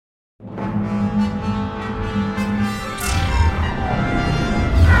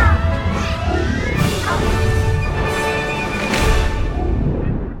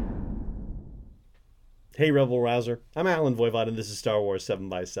Hey Rebel Rouser, I'm Alan Voivod and this is Star Wars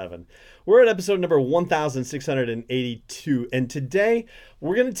 7x7. We're at episode number 1682 and today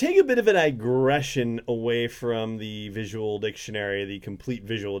we're going to take a bit of a digression away from the visual dictionary, the complete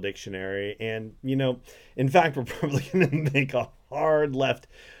visual dictionary, and in fact we're probably going to make a hard left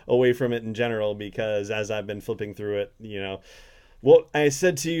away from it in general because as I've been flipping through it, well, I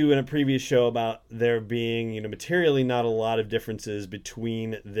said to you in a previous show about there being, materially not a lot of differences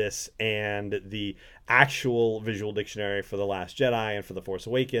between this and the actual visual dictionary for The Last Jedi and for The Force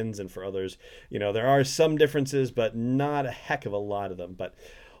Awakens and for others. There are some differences, but not a heck of a lot of them. But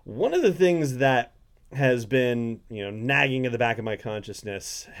one of the things that has been, nagging at the back of my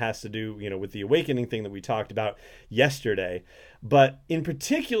consciousness has to do, with the awakening thing that we talked about yesterday. But in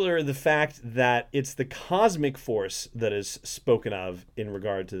particular, the fact that it's the cosmic force that is spoken of in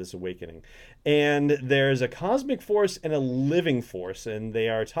regard to this awakening. And there's a cosmic force and a living force, and they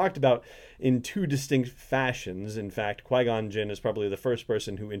are talked about in two distinct fashions. In fact, Qui-Gon Jinn is probably the first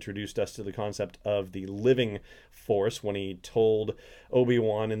person who introduced us to the concept of the living force when he told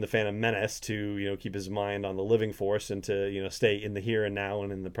Obi-Wan in The Phantom Menace to, keep his mind on the living force and to, stay in the here and now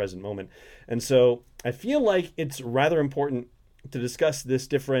and in the present moment. And so I feel like it's rather important to discuss this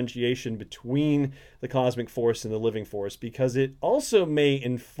differentiation between the cosmic force and the living force because it also may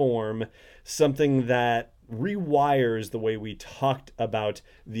inform something that rewires the way we talked about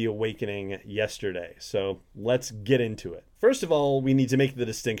the awakening yesterday. So let's get into it. First of all, we need to make the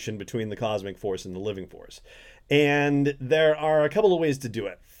distinction between the cosmic force and the living force. And there are a couple of ways to do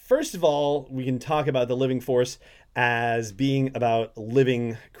it. First of all, we can talk about the living force as being about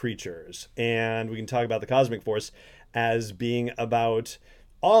living creatures. And we can talk about the cosmic force as being about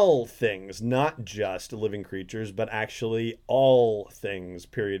all things, not just living creatures, but actually all things,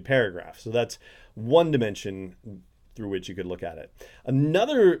 period, paragraph. So that's one dimension through which you could look at it.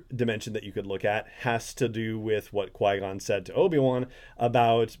 Another dimension that you could look at has to do with what Qui-Gon said to Obi-Wan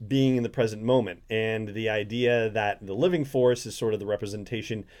about being in the present moment and the idea that the living force is sort of the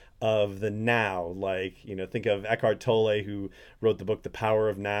representation of the now. Like, think of Eckhart Tolle, who wrote the book The Power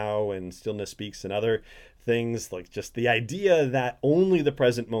of Now and Stillness Speaks and other things, like just the idea that only the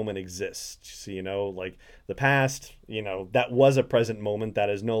present moment exists. Like the past, that was a present moment that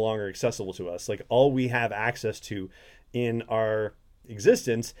is no longer accessible to us. Like all we have access to in our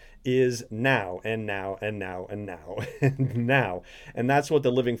existence is now and now and now and now and now. And that's what the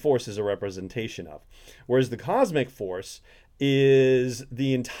living force is a representation of. Whereas the cosmic force is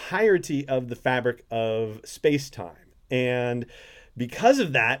the entirety of the fabric of space-time. And because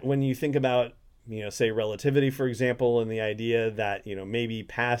of that, when you think about say relativity, for example, and the idea that, maybe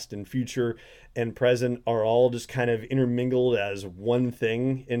past and future and present are all just kind of intermingled as one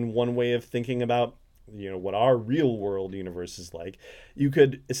thing in one way of thinking about, what our real world universe is like, you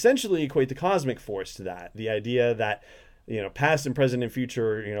could essentially equate the cosmic force to that. The idea that, past and present and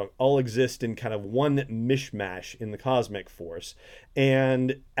future, all exist in kind of one mishmash in the cosmic force.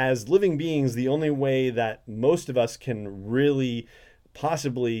 And as living beings, the only way that most of us can really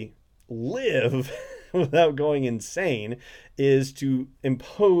possibly live without going insane is to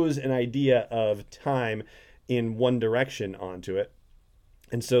impose an idea of time in one direction onto it.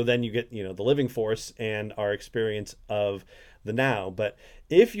 And so then you get, the living force and our experience of the now. But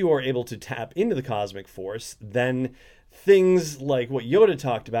if you are able to tap into the cosmic force, then things like what Yoda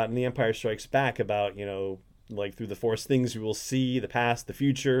talked about in The Empire Strikes Back about, like through the force, things you will see, the past, the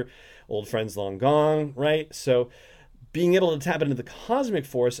future, old friends long gone, right? So being able to tap into the cosmic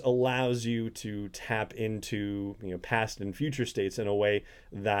force allows you to tap into, past and future states in a way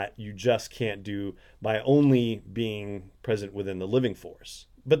that you just can't do by only being present within the living force.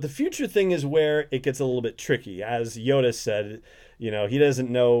 But the future thing is where it gets a little bit tricky. As Yoda said, he doesn't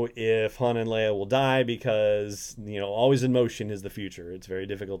know if Han and Leia will die because, always in motion is the future. It's very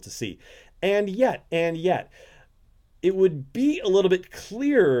difficult to see. And yet, it would be a little bit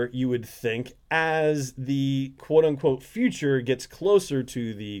clearer, you would think, as the quote-unquote future gets closer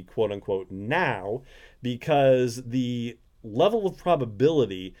to the quote-unquote now, because the level of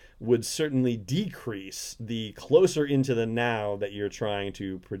probability would certainly decrease the closer into the now that you're trying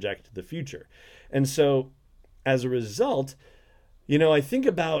to project the future. And so, as a result, I think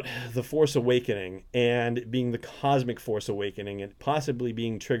about the Force Awakening and being the cosmic Force Awakening and possibly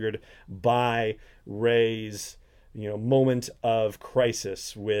being triggered by Rey's moment of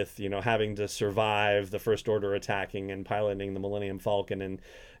crisis with, having to survive the First Order attacking and piloting the Millennium Falcon. And,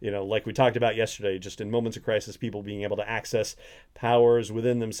 like we talked about yesterday, just in moments of crisis, people being able to access powers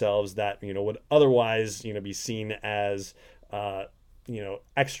within themselves that, would otherwise, be seen as,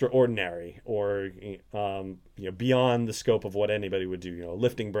 extraordinary or beyond the scope of what anybody would do,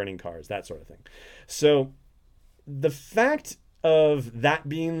 lifting burning cars, that sort of thing. So the fact of that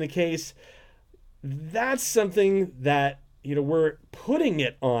being the case, that's something that we're putting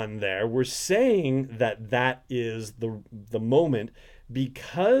it on there. We're saying that that is the moment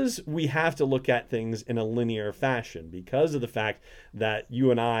because we have to look at things in a linear fashion, because of the fact that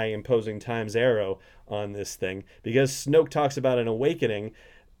you and I imposing time's arrow on this thing, because Snoke talks about an awakening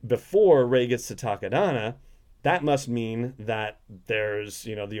before Rey gets to Takodana. That must mean that there's,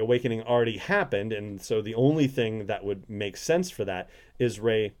 the awakening already happened. And so the only thing that would make sense for that is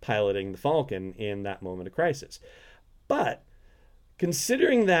Rey piloting the Falcon in that moment of crisis. But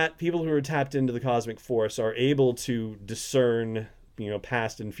considering that people who are tapped into the cosmic force are able to discern,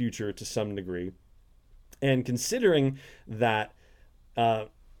 past and future to some degree, and considering that,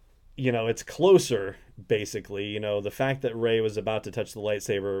 it's closer, basically, the fact that Rey was about to touch the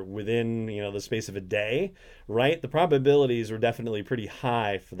lightsaber within, the space of a day, right? The probabilities were definitely pretty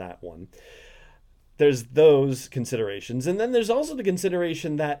high for that one. There's those considerations. And then there's also the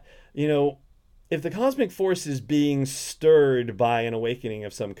consideration that, if the cosmic force is being stirred by an awakening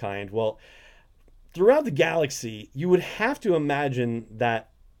of some kind, well, throughout the galaxy, you would have to imagine that,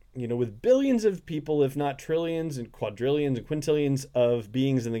 with billions of people, if not trillions and quadrillions and quintillions of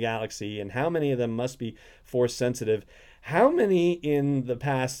beings in the galaxy, and how many of them must be force sensitive, how many in the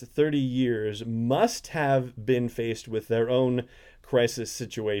past 30 years must have been faced with their own crisis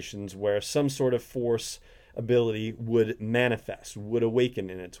situations where some sort of force ability would manifest, would awaken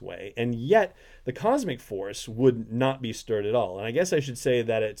in its way, and yet the cosmic force would not be stirred at all. And I guess I should say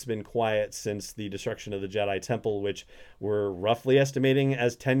that it's been quiet since the destruction of the Jedi Temple, which we're roughly estimating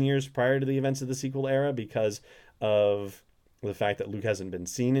as 10 years prior to the events of the sequel era, because of the fact that Luke hasn't been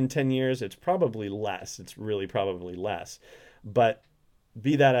seen in 10 years. It's probably less. It's really probably less. But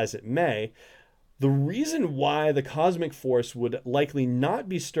be that as it may, the reason why the cosmic force would likely not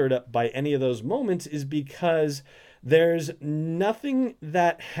be stirred up by any of those moments is because there's nothing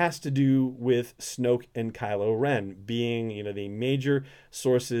that has to do with Snoke and Kylo Ren being, the major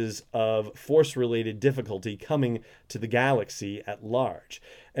sources of force-related difficulty coming to the galaxy at large.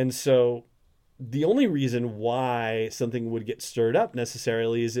 And so the only reason why something would get stirred up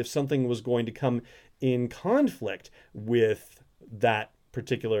necessarily is if something was going to come in conflict with that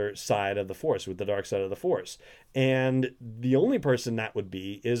particular side of the force, with the dark side of the force. And the only person that would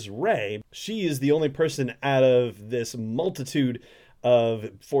be is Rey. She is the only person out of this multitude of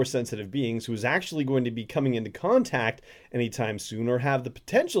force sensitive beings who's actually going to be coming into contact anytime soon, or have the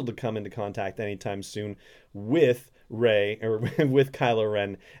potential to come into contact anytime soon with Rey, or with Kylo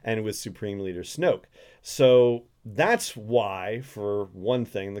Ren, and with Supreme Leader Snoke. So that's why, for one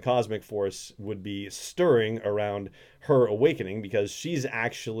thing, the cosmic force would be stirring around her awakening, because she's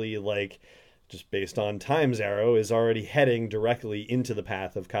actually, just based on time's arrow, is already heading directly into the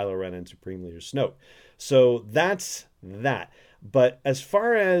path of Kylo Ren and Supreme Leader Snoke. So that's that. But as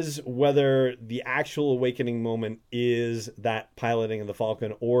far as whether the actual awakening moment is that piloting of the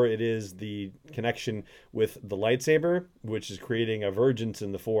Falcon, or it is the connection with the lightsaber, which is creating a vergence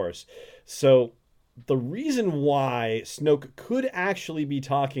in the Force. So the reason why Snoke could actually be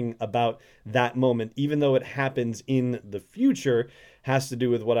talking about that moment, even though it happens in the future, has to do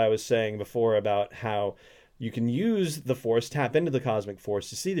with what I was saying before about how you can use the Force, tap into the cosmic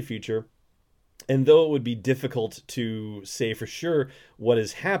force to see the future. And though it would be difficult to say for sure what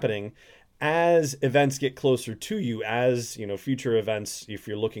is happening, as events get closer to you, as future events, if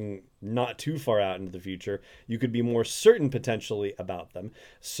you're looking not too far out into the future, you could be more certain potentially about them.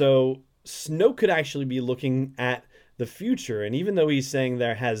 So Snoke could actually be looking at the future. And even though he's saying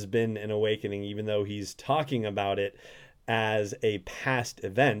there has been an awakening, even though he's talking about it as a past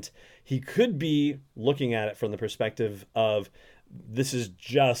event, he could be looking at it from the perspective of, this is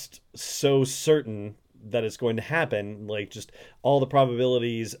just so certain that it's going to happen. Just all the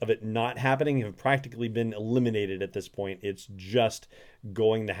probabilities of it not happening have practically been eliminated at this point. It's just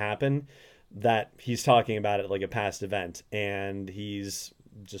going to happen, that he's talking about it like a past event. And he's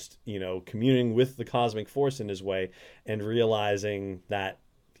just, communing with the cosmic force in his way, and realizing that,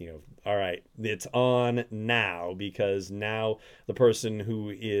 all right, it's on now, because now the person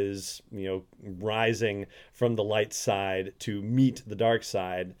who is, rising from the light side to meet the dark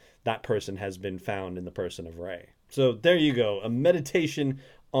side, that person has been found in the person of Rey. So there you go, a meditation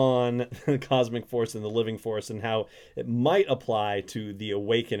on the cosmic force and the living force, and how it might apply to the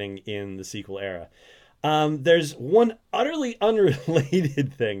awakening in the sequel era. There's one utterly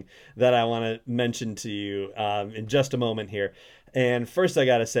unrelated thing that I want to mention to you in just a moment here. And first, I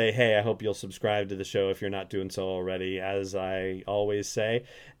got to say, hey, I hope you'll subscribe to the show if you're not doing so already, as I always say.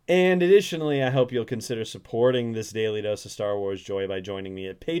 And additionally, I hope you'll consider supporting this daily dose of Star Wars joy by joining me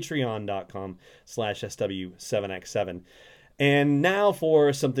at patreon.com/SW7x7. And now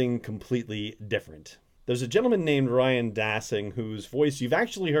for something completely different. There's a gentleman named Ryan Dassing whose voice you've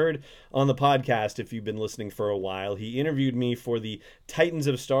actually heard on the podcast if you've been listening for a while. He interviewed me for the Titans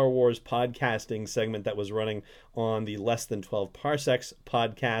of Star Wars podcasting segment that was running on the Less Than 12 Parsecs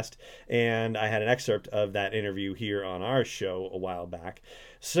podcast, and I had an excerpt of that interview here on our show a while back.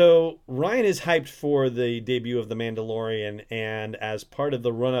 So Ryan is hyped for the debut of The Mandalorian, and as part of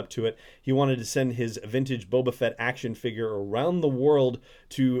the run-up to it, he wanted to send his vintage Boba Fett action figure around the world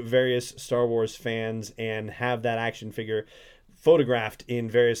to various Star Wars fans and have that action figure photographed in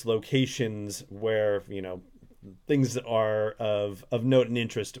various locations where, you know, things that are of note and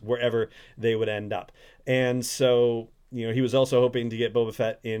interest wherever they would end up. And so, you know, he was also hoping to get Boba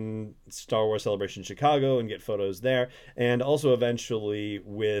Fett in Star Wars Celebration Chicago and get photos there, and also eventually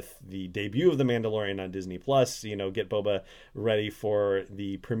with the debut of The Mandalorian on Disney Plus, you know, get Boba ready for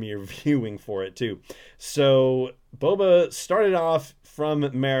the premiere viewing for it too. So Boba started off from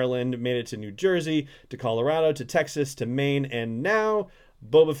Maryland, made it to New Jersey, to Colorado, to Texas, to Maine, and now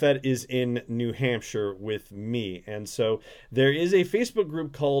Boba Fett is in New Hampshire with me. And so there is a Facebook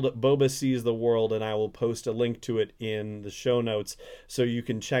group called Boba Sees the World, and I will post a link to it in the show notes so you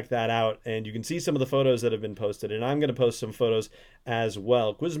can check that out and you can see some of the photos that have been posted. And I'm going to post some photos as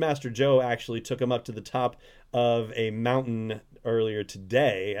well. Quizmaster Joe actually took him up to the top of a mountain earlier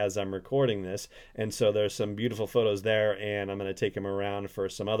today as I'm recording this, and so there's some beautiful photos there, and I'm going to take him around for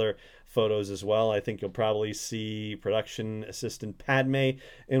some other photos as well. I think you'll probably see production assistant Padme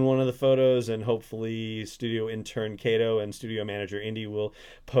in one of the photos, and hopefully studio intern Kato and studio manager Indy will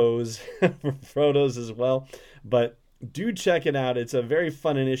pose for photos as well. But do check it out. It's a very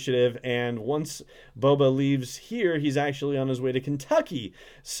fun initiative, and once Boba leaves here, he's actually on his way to Kentucky.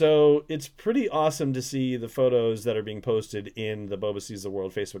 So it's pretty awesome to see the photos that are being posted in the Boba Sees the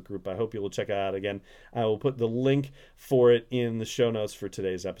World Facebook group. I hope you will check it out again. I will put the link for it in the show notes for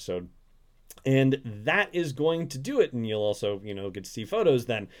today's episode. And that is going to do it, and you'll also, you know, get to see photos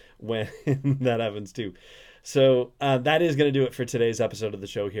then when that happens too. So that is going to do it for today's episode of the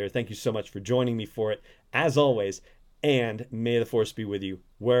show here. Thank you so much for joining me for it, as always. And may the Force be with you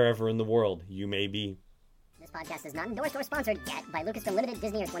wherever in the world you may be. This podcast is not endorsed or sponsored yet by Lucasfilm Limited,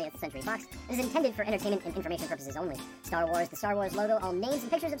 Disney, or 20th Century Fox. It is intended for entertainment and information purposes only. Star Wars, the Star Wars logo, all names and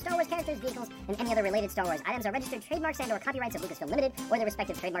pictures of Star Wars characters, vehicles, and any other related Star Wars items are registered trademarks and/or copyrights of Lucasfilm Limited or their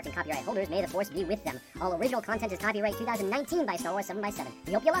respective trademark and copyright holders. May the Force be with them. All original content is copyright 2019 by Star Wars 7x7.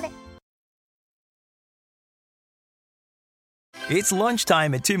 We hope you love it. It's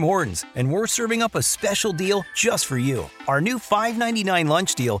lunchtime at Tim Hortons, and we're serving up a special deal just for you. Our new $5.99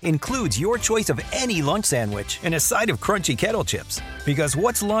 lunch deal includes your choice of any lunch sandwich and a side of crunchy kettle chips. Because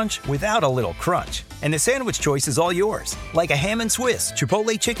what's lunch without a little crunch? And the sandwich choice is all yours, like a ham and Swiss,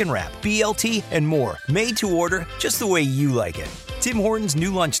 Chipotle chicken wrap, BLT, and more, made to order just the way you like it. Tim Hortons'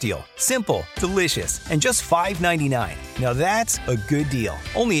 new lunch deal. Simple, delicious, and just $5.99. Now that's a good deal.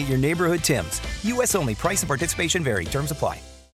 Only at your neighborhood Tim's. U.S. only. Price and participation vary. Terms apply.